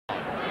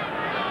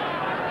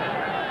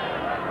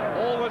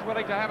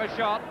willing to have a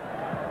shot.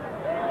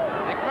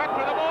 They cracked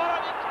through the ball,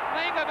 and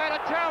Menga made a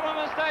terrible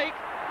mistake.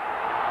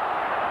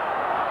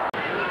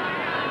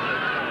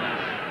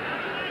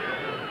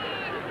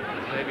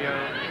 Eusebio.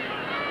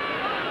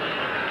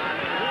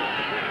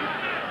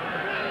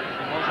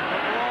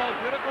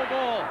 Beautiful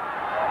ball.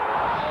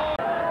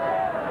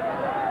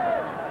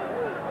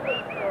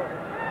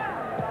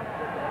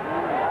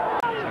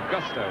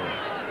 Gusto.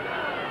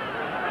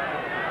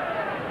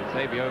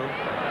 Eusebio.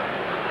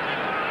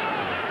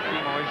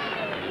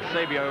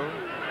 Eusebio.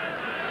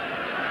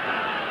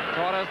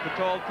 Torres, the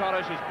tall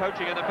Torres, is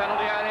poaching in the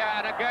penalty area,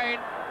 and again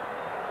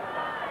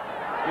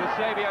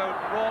Eusebio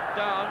brought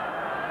down.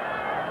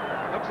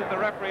 Looks at the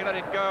referee, let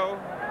it go.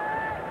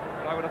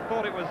 But I would have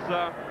thought it was...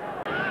 Oh,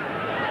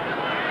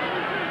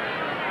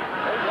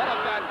 what a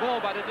bad ball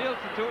by the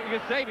Nielsen to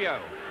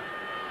Eusebio.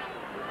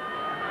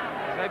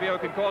 Eusebio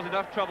can cause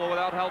enough trouble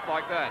without help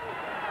like that.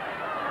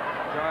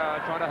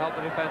 Trying to help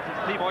the defence. It's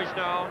Simoish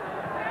now.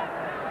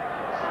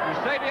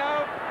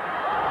 Eusebio.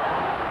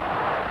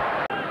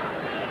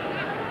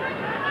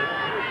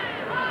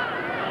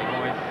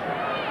 Simoish.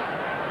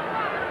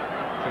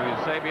 To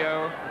Eusebio.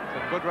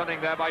 Some good running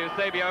there by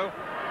Eusebio.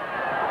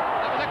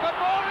 That was a good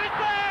ball. It's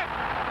there!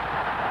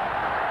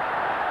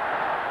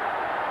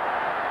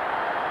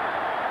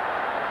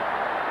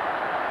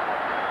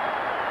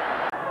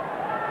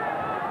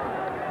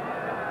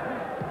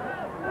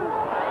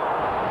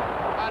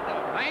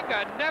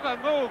 Never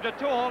moved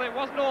at all. It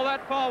wasn't all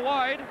that far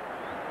wide.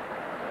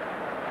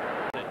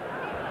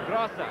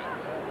 Grassa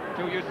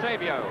to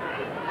Eusebio.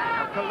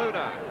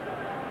 Kaluna.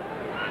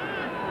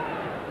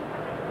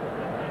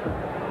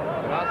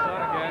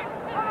 Grassa again.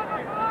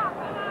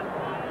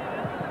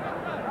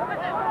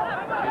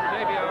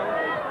 Eusebio.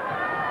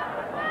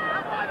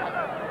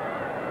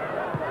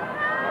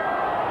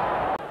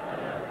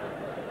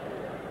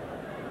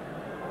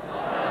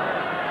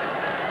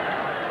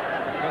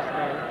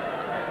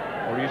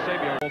 Or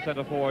Eusebio,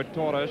 centre forward,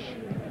 Torres,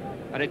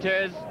 and it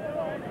is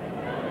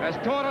as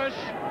Torres,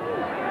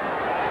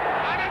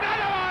 and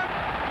another one,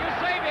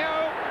 Eusebio.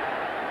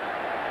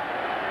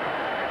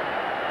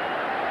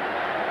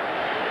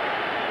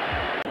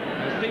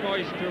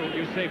 Simoish to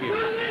Eusebio.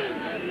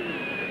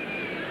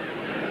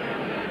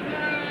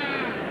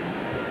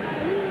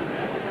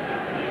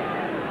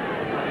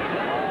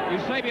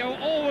 Eusebio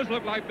always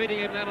looked like beating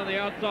him then on the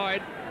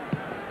outside.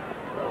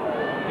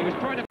 He was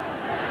trying to...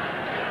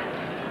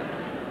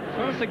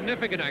 So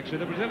significant action.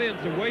 The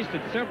Brazilians have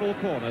wasted several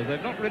corners.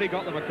 They've not really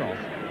got them across.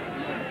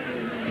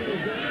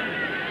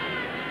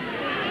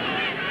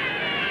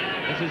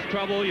 This is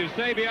trouble.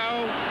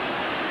 Eusebio.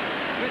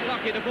 A bit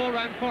lucky the ball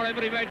ran for him,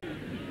 but he made...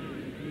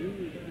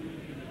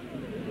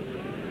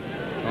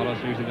 Carlos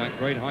using that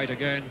great height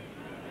again.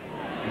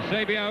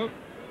 Eusebio.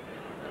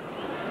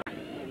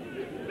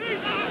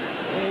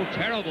 Oh,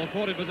 terrible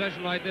caught in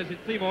possession like this.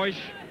 It's Simoish.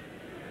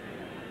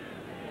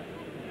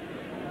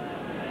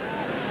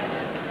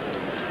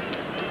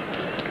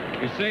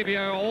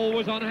 Eusebio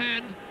always on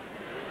hand.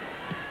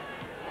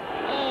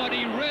 Oh, and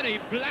he really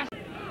blasted.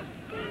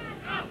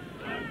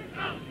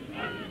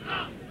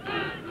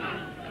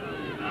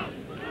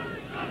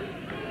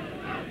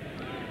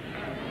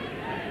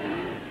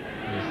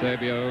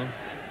 Eusebio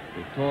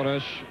to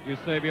Torres.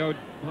 Eusebio,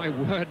 my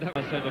word, that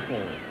was centre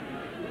forward.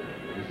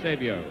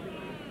 Eusebio.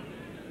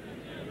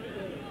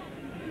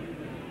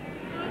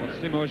 Got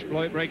Simoish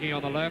breaking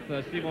on the left.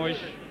 There's Simoish.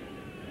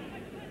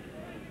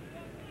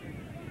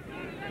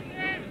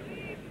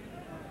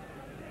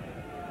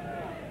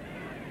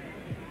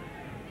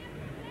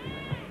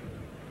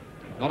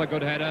 Not a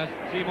good header.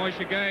 Simoish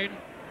again.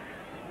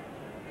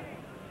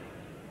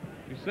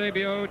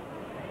 Eusebio.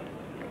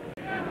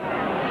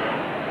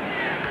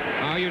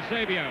 Now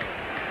Eusebio.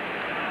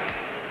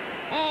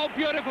 Oh,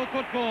 beautiful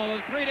football.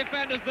 There's three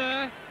defenders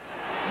there.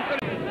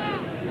 This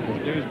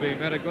news being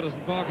met at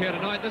Goodison Park here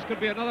tonight. This could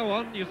be another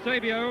one.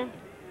 Eusebio.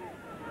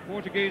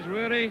 Portuguese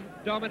really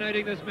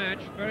dominating this match.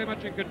 Very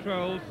much in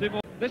control.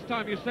 This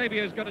time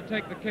Eusebio is going to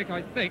take the kick,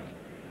 I think.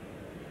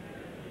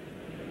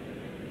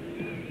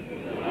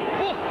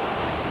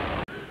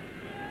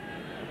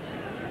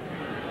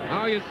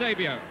 Now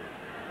Eusebio.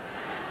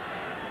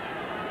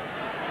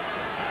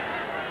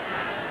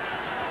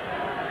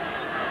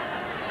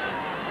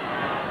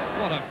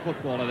 What a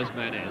footballer this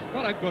man is.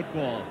 What a good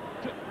ball.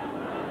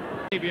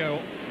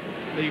 Eusebio,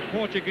 the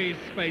Portuguese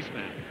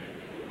spaceman.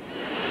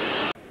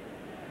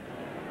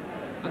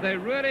 And they're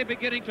really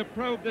beginning to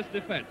probe this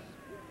defence.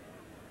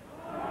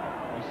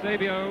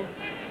 Eusebio.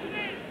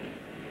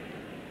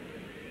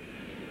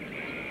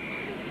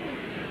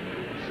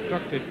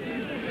 Constructed.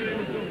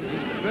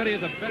 Really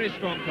is a very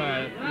strong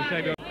player,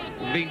 Eusebio.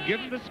 Being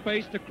given the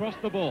space to cross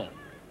the ball.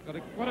 Got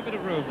quite a bit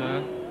of room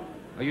there.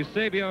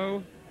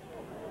 Eusebio.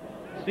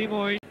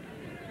 Simoish.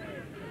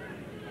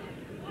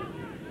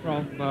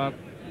 From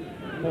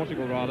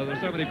Portugal, rather. There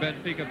are so many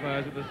Benfica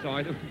players in this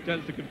side. It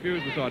tends to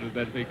confuse the side of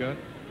Benfica.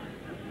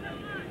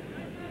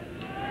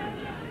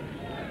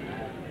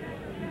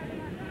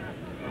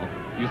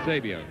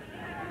 Eusebio.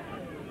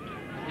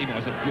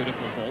 Simoish, a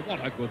beautiful ball.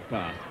 What a good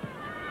pass.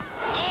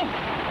 Oh!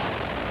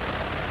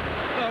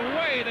 The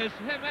way this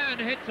man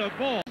hits a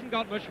ball. Hasn't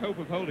got much hope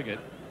of holding it.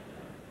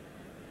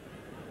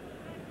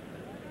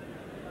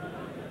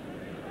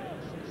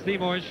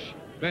 Simões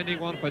bending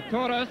one for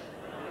Torres.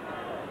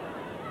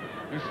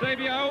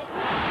 Eusebio.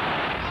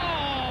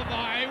 Oh,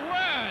 my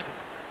word!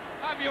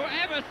 Have you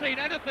ever seen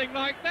anything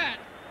like that?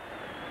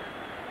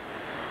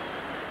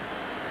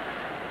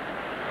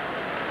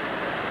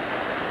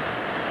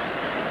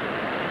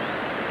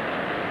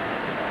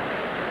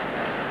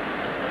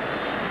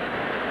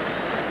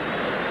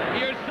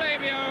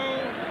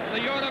 Eusebio,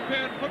 the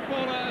European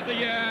Footballer of the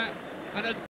Year, and a